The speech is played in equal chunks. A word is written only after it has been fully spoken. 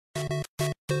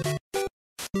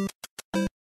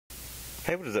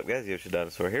Hey, what is up, guys? Yoshi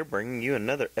Dinosaur here, bringing you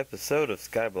another episode of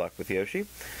Skyblock with Yoshi.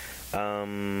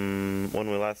 When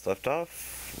we last left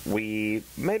off, we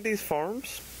made these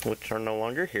farms, which are no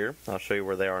longer here. I'll show you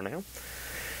where they are now.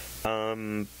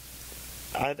 I've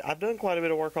done quite a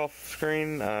bit of work off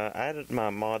screen. I added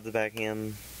my mods back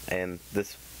in, and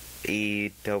this E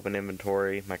to open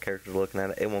inventory, my character's looking at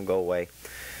it, it won't go away.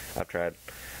 I've tried.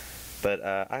 But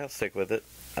I'll stick with it.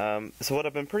 So what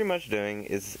I've been pretty much doing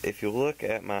is, if you look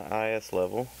at my IS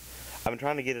level, I've been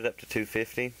trying to get it up to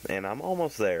 250, and I'm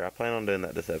almost there. I plan on doing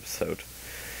that this episode.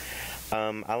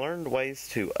 I learned ways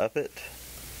to up it,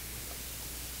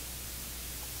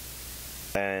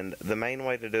 and the main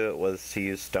way to do it was to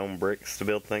use stone bricks to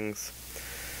build things,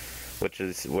 which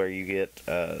is where you get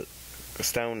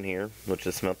stone here, which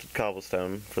is smelted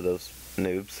cobblestone for those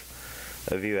noobs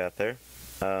of you out there,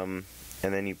 and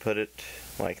then you put it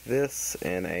like this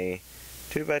in a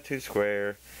 2x2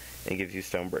 square and gives you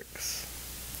stone bricks.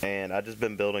 And I've just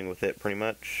been building with it pretty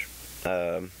much.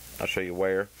 I'll show you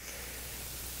where.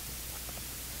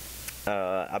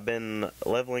 I've been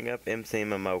leveling up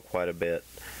MCMMO quite a bit,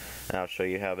 and I'll show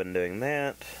you how I've been doing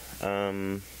that.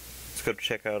 Let's go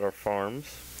check out our farms.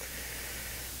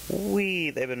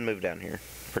 They've been moved down here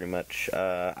pretty much.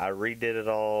 I redid it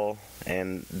all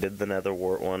and did the nether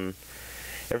wart one.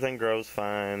 Everything grows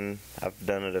fine. I've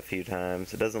done it a few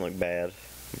times. It doesn't look bad.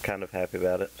 I'm kind of happy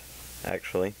about it,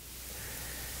 actually.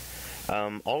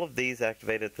 All of these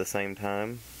activate at the same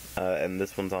time, and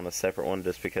this one's on a separate one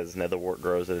just because nether wart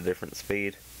grows at a different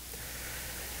speed.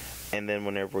 And then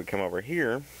whenever we come over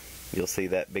here, you'll see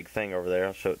that big thing over there.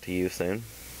 I'll show it to you soon.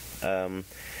 I've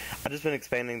just been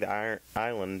expanding the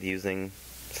island using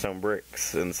stone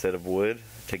bricks instead of wood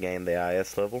to gain the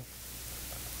IS level.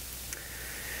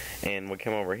 And we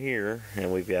come over here,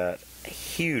 and we've got a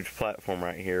huge platform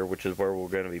right here, which is where we're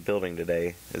going to be building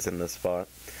today, is in this spot.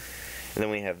 And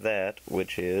then we have that,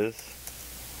 which is,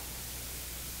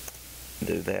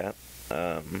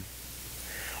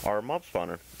 our mob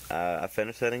spawner. I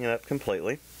finished setting it up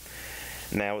completely.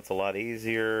 Now it's a lot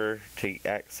easier to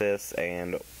access,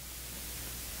 and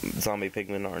zombie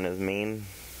pigmen aren't as mean,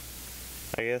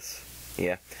 I guess.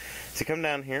 Yeah. So you come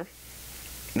down here.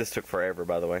 This took forever,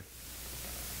 by the way.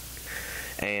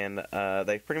 And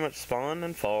they pretty much spawn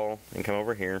and fall and come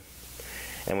over here,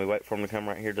 and we wait for them to come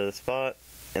right here to the spot,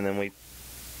 and then we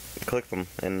click them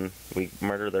and we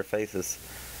murder their faces.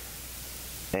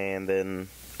 And then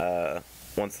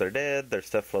once they're dead, their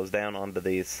stuff flows down onto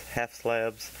these half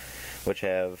slabs, which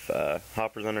have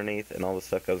hoppers underneath, and all the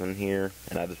stuff goes in here.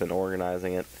 And I've just been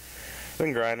organizing it. I've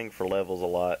been grinding for levels a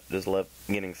lot, just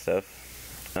getting stuff.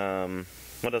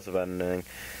 What else have I been doing?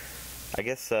 I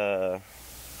guess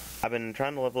I've been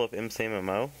trying to level up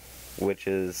MCMMO, which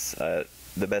is,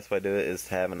 the best way to do it is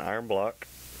to have an iron block,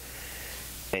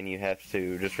 and you have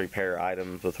to just repair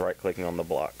items with right-clicking on the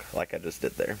block, like I just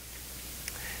did there.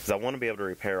 Because I want to be able to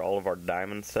repair all of our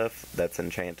diamond stuff that's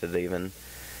enchanted even.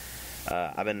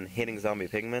 I've been hitting zombie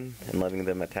pigmen and letting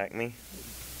them attack me,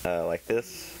 like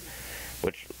this,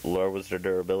 which lowers their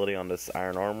durability on this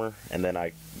iron armor, and then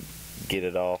I get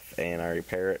it off and I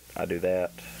repair it. I do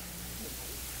that.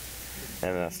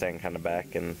 And then I stand kind of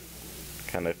back and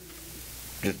kind of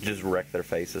just wreck their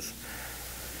faces.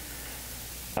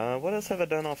 What else have I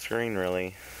done off screen,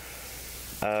 really?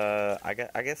 I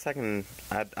guess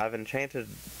I've enchanted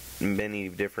many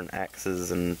different axes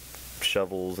and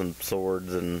shovels and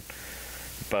swords and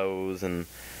bows and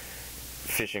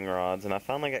fishing rods, and I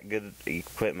finally got good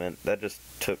equipment. That just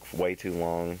took way too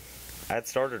long. I had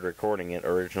started recording it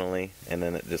originally, and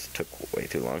then it just took way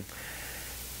too long.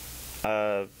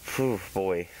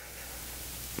 Boy,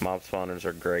 mob spawners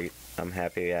are great. I'm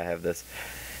happy I have this.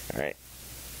 Alright,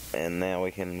 and now we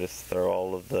can just throw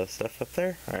all of the stuff up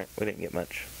there. Alright, we didn't get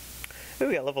much. Ooh,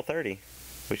 we got level 30.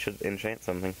 We should enchant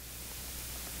something.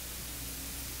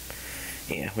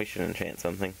 Yeah, we should enchant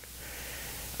something.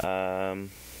 I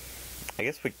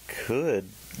guess we could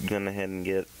go ahead and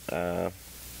get, we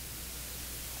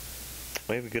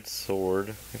have a good sword,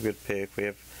 we have a good pick, we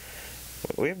have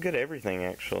good everything,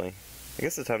 actually. I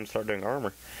guess it's time to start doing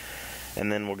armor. And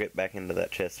then we'll get back into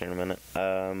that chest here in a minute.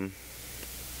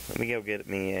 Let me go get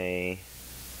me a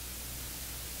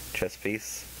chest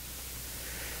piece.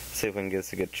 See if we can get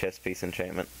us a good chest piece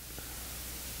enchantment.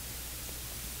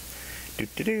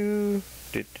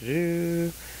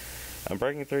 I'm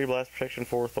breaking 3, blast protection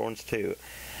 4, thorns 2.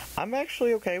 I'm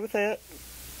actually okay with that,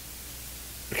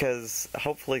 because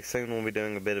hopefully soon we'll be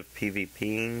doing a bit of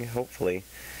PvPing, hopefully,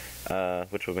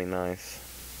 which will be nice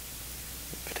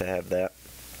to have that.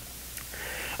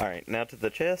 Alright, now to the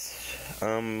chest.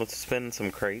 Let's spin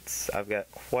some crates. I've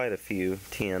got quite a few,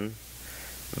 10.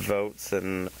 votes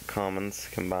and commons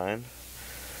combined.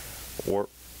 Warp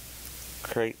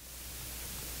crate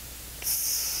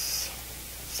slash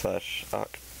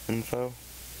oc info.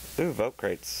 Ooh, vote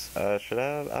crates. Should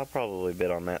I? I'll probably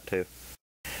bid on that too.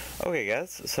 Okay,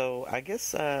 guys. So I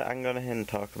guess I'm going to go ahead and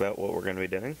talk about what we're going to be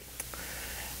doing.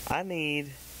 I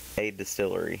need a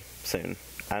distillery soon.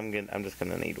 I'm just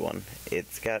gonna need one.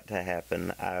 It's got to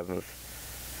happen.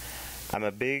 I'm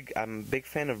a big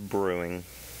fan of brewing,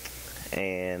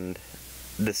 and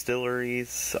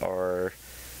distilleries are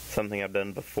something I've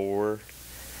done before,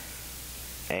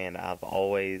 and I've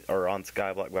always, or on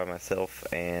Skyblock by myself,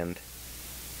 and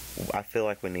I feel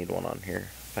like we need one on here.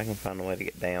 If I can find a way to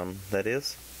get down, that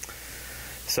is.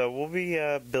 So we'll be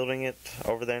building it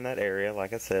over there in that area,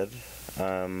 like I said.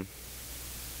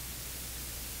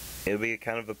 It'll be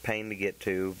kind of a pain to get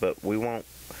to, but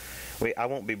I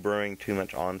won't be brewing too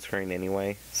much on screen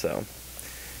anyway, so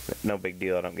no big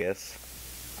deal, I don't guess.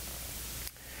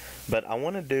 But I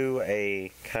want to do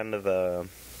a kind of a,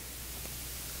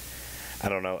 I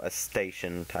don't know, a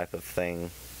station type of thing,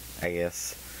 I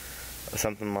guess.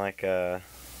 Something like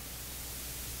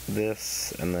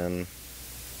this, and then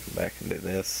back and do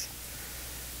this.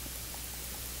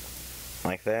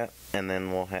 Like that, and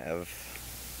then we'll have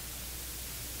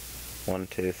 1,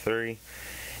 2, 3,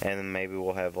 and then maybe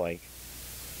we'll have like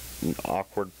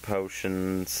awkward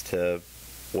potions to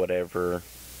whatever.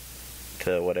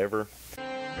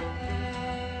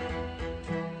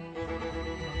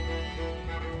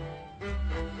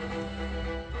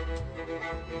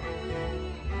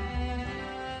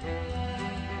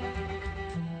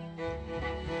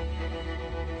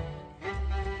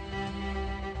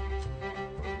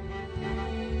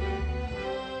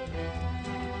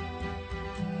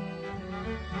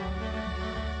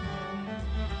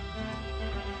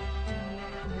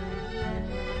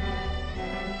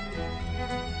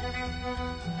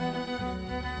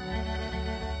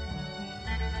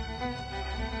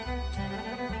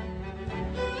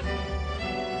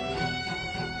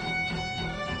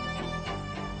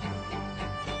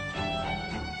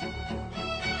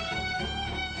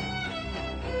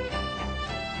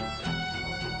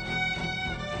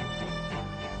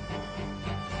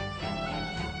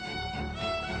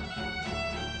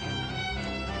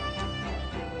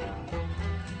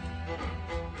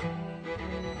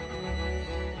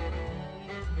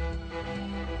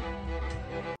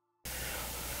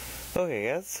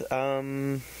 Okay, guys,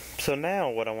 so now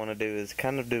what I want to do is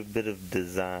kind of do a bit of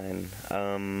design.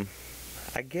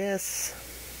 I guess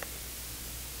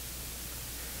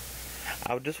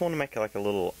I would just want to make like a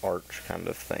little arch kind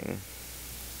of thing,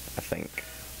 I think.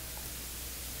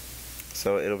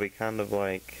 So it'll be kind of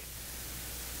like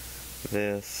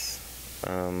this.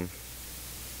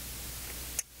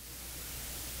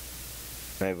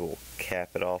 Maybe we'll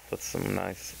cap it off with some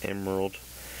nice emerald.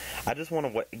 I just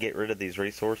want to get rid of these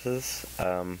resources,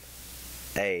 and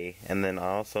then I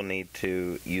also need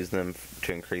to use them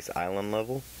to increase island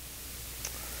level.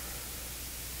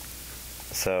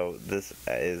 So this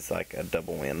is like a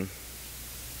double win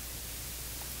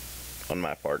on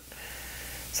my part.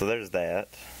 So there's that,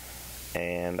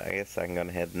 and I guess I can go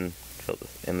ahead and fill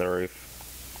this in the roof.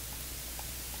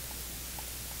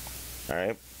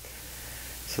 Alright,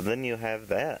 so then you have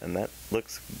that, and that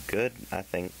looks good, I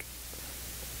think.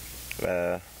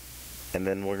 And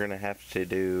then we're gonna have to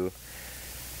do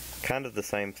kind of the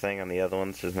same thing on the other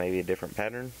ones, just maybe a different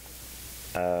pattern.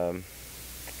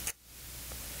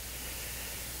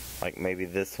 Like maybe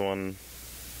this one.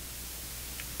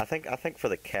 I think for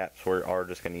the caps we are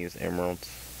just gonna use emeralds.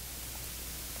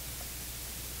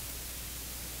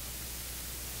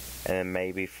 And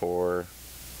maybe for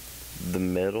the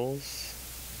middles.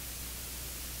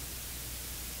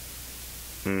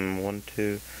 1,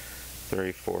 2,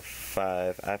 3, 4,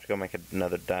 5. I have to go make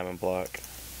another diamond block,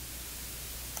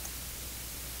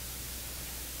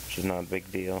 which is not a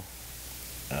big deal.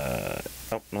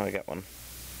 Oh no, I got one.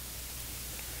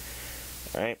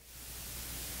 All right,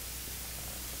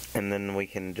 and then we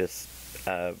can just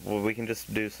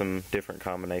do some different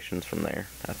combinations from there.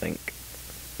 I think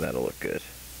that'll look good.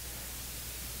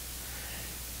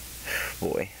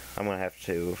 Boy, I'm gonna have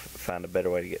to find a better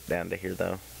way to get down to here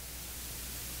though.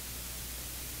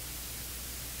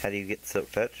 How do you get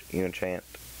Silk Touch? You enchant.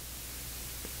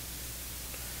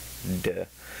 Duh.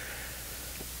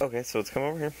 Okay, so let's come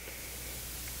over here.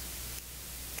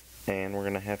 And we're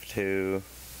gonna have to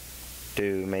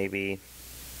do maybe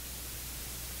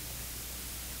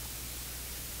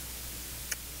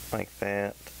like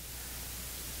that.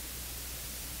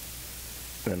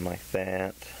 Then like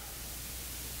that.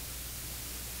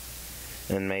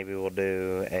 And maybe we'll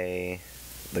do the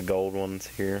gold ones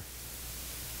here.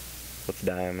 with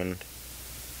diamond,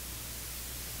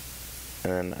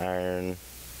 and then iron,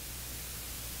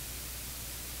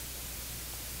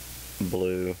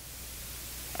 blue,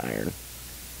 iron.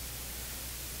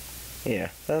 Yeah,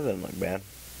 that doesn't look bad.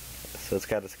 So it's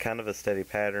got kind of a steady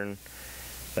pattern,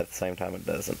 but at the same time it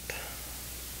doesn't.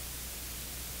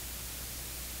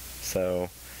 So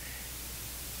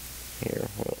here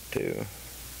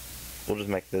we'll just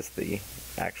make this the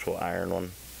actual iron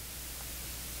one,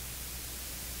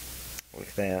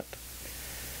 like that.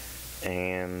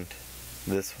 And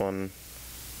this one,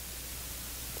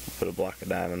 put a block of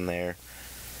diamond there,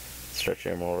 stretch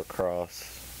emerald across,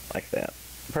 like that.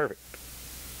 Perfect.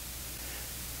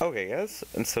 Okay guys,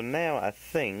 and so now I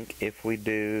think if we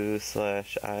do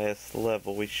 /is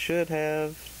level, we should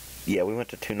have, yeah, we went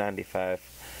to 295.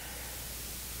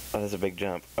 Oh, that's a big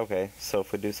jump. Okay, so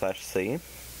if we do /c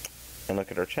and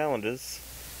look at our challenges,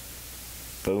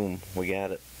 boom, we got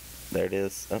it. There it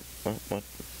is. Oh,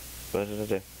 what did I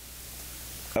do?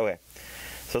 Okay,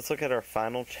 so let's look at our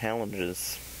final challenges,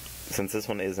 since this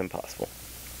one is impossible.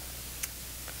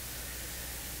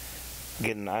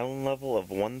 Get an island level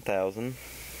of 1,000.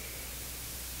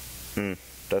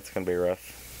 That's going to be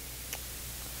rough.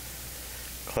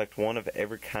 Collect one of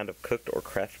every kind of cooked or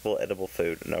craftable edible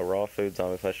food. No raw food,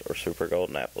 zombie flesh, or super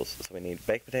golden apples. So we need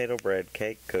baked potato, bread,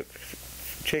 cake, cooked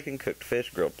chicken, cooked fish,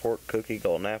 grilled pork, cookie,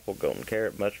 golden apple, golden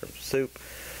carrot, mushroom soup,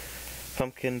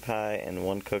 pumpkin pie, and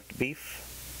 1 cooked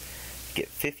beef. Get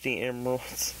 50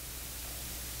 emeralds.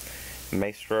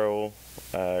 Maestro,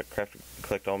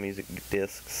 collect all music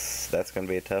discs. That's going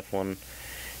to be a tough one.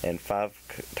 And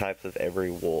 5 types of every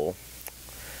wool.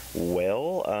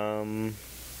 Well,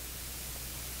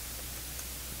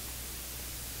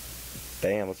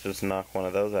 damn, let's just knock one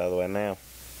of those out of the way now.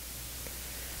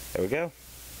 There we go.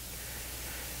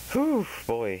 Whew,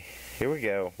 boy, here we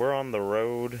go. We're on the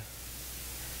road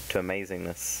to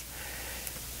amazingness.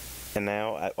 And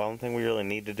now, the only thing we really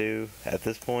need to do at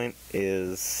this point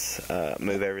is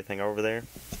move everything over there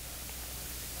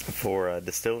for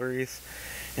distilleries,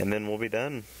 and then we'll be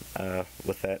done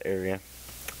with that area,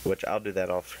 which I'll do that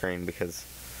off screen because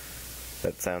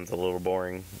that sounds a little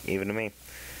boring even to me.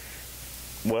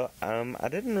 Well, I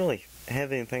didn't really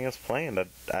have anything else planned.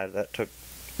 That took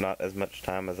not as much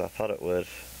time as I thought it would.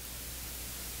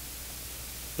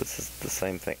 This is the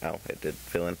same thing. Oh, it did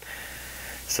fill in.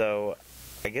 So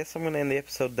I guess I'm going to end the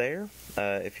episode there.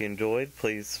 If you enjoyed,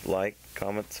 please like,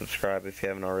 comment, subscribe if you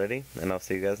haven't already, and I'll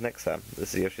see you guys next time.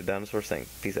 This is Yoshi Dinosaur saying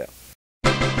peace out.